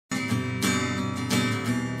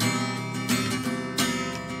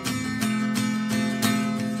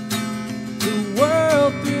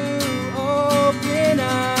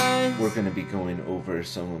we're going to be going over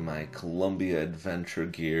some of my Columbia adventure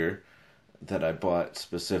gear that I bought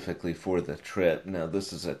specifically for the trip. Now,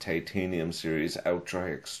 this is a Titanium Series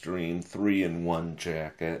Outdry Extreme 3-in-1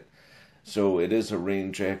 jacket. So it is a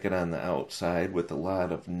rain jacket on the outside with a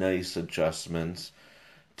lot of nice adjustments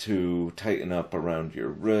to tighten up around your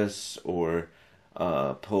wrists or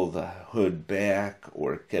pull the hood back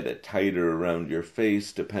or get it tighter around your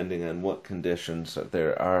face depending on what conditions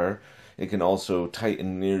there are. It can also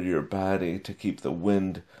tighten near your body to keep the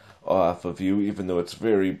wind off of you. Even though it's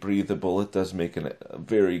very breathable, it does make a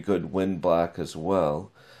very good wind block as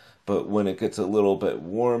well. But when it gets a little bit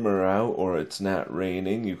warmer out or it's not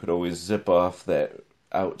raining, you could always zip off that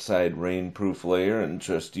outside rainproof layer and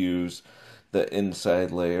just use the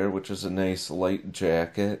inside layer, which is a nice light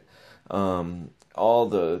jacket. All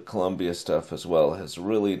the Columbia stuff as well has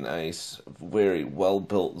really nice, very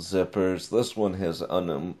well-built zippers. This one has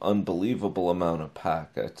an unbelievable amount of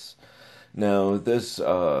pockets. Now, this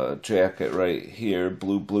jacket right here,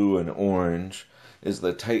 blue, and orange, is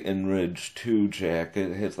the Titan Ridge 2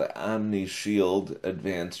 jacket. It has the Omni Shield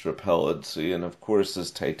Advanced Repellency, and of course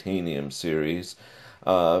this Titanium series.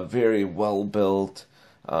 Very well-built.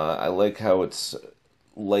 I like how it's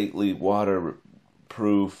lightly waterproof,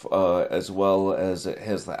 as well as it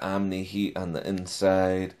has the Omni Heat on the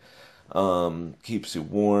inside. Keeps you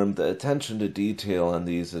warm. The attention to detail on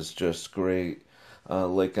these is just great.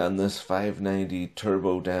 Like on this 590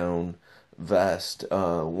 Turbo Down vest,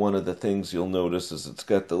 one of the things you'll notice is it's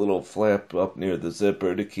got the little flap up near the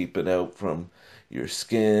zipper to keep it out from your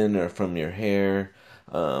skin or from your hair.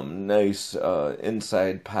 Nice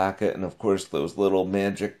inside pocket, and of course those little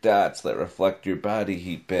magic dots that reflect your body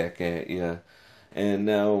heat back at you. And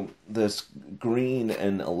now this green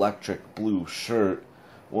and electric blue shirt,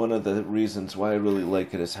 one of the reasons why I really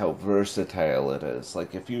like it is how versatile it is.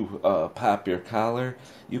 Like if you pop your collar,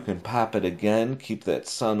 you can pop it again, keep that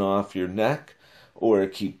sun off your neck, or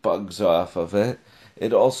keep bugs off of it.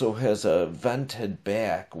 It also has a vented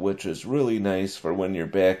back, which is really nice for when you're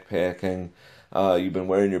backpacking. You've been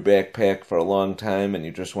wearing your backpack for a long time and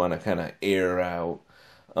you just want to kind of air out.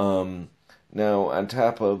 Now, on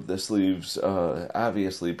top of the sleeves,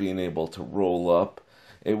 obviously being able to roll up,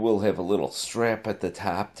 it will have a little strap at the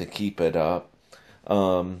top to keep it up,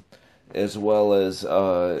 as well as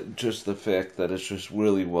just the fact that it's just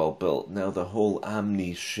really well built. Now, the whole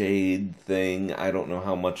Omni Shade thing, I don't know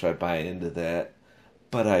how much I buy into that,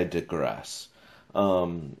 but I digress.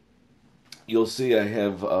 You'll see I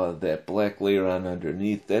have that black layer on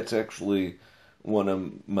underneath. That's actually one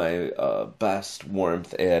of my best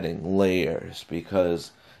warmth adding layers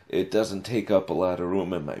because it doesn't take up a lot of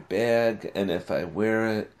room in my bag, and if I wear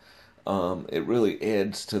it, it really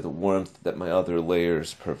adds to the warmth that my other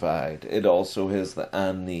layers provide. It also has the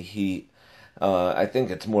Omni Heat. I think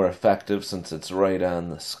it's more effective since it's right on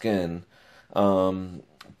the skin.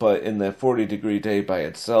 But in that 40-degree day by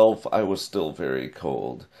itself, I was still very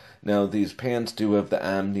cold. Now, these pants do have the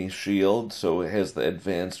Omni Shield, so it has the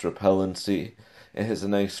advanced repellency. It has a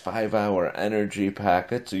nice 5-hour energy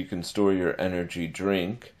packet, so you can store your energy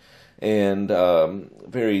drink. And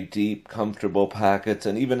very deep, comfortable pockets,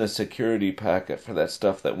 and even a security packet for that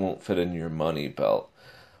stuff that won't fit in your money belt.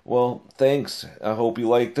 Well, thanks. I hope you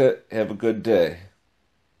liked it. Have a good day.